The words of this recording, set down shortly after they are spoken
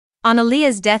On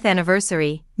Aaliyah's death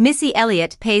anniversary, Missy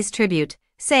Elliott pays tribute,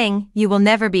 saying, "You will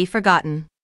never be forgotten."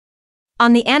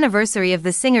 On the anniversary of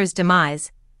the singer's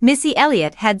demise, Missy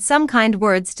Elliott had some kind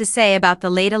words to say about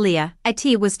the late Aaliyah.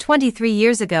 It was 23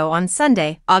 years ago on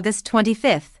Sunday, August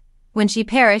 25, when she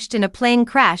perished in a plane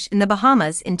crash in the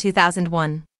Bahamas in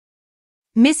 2001.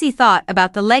 Missy thought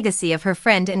about the legacy of her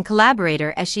friend and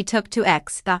collaborator as she took to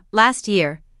X. Last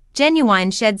year,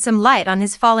 Genuine shed some light on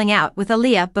his falling out with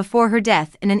Aaliyah before her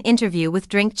death in an interview with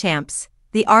Drink Champs.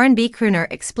 The R&B crooner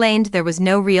explained there was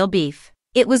no real beef.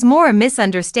 It was more a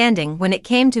misunderstanding when it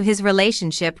came to his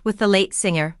relationship with the late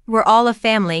singer. "We're all a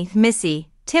family, Missy,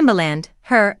 Timbaland,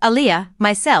 her, Aaliyah,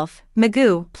 myself,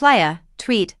 Magoo, Playa,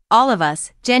 Tweet, all of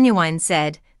us," Genuine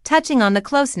said, touching on the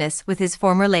closeness with his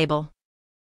former label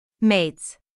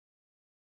mates.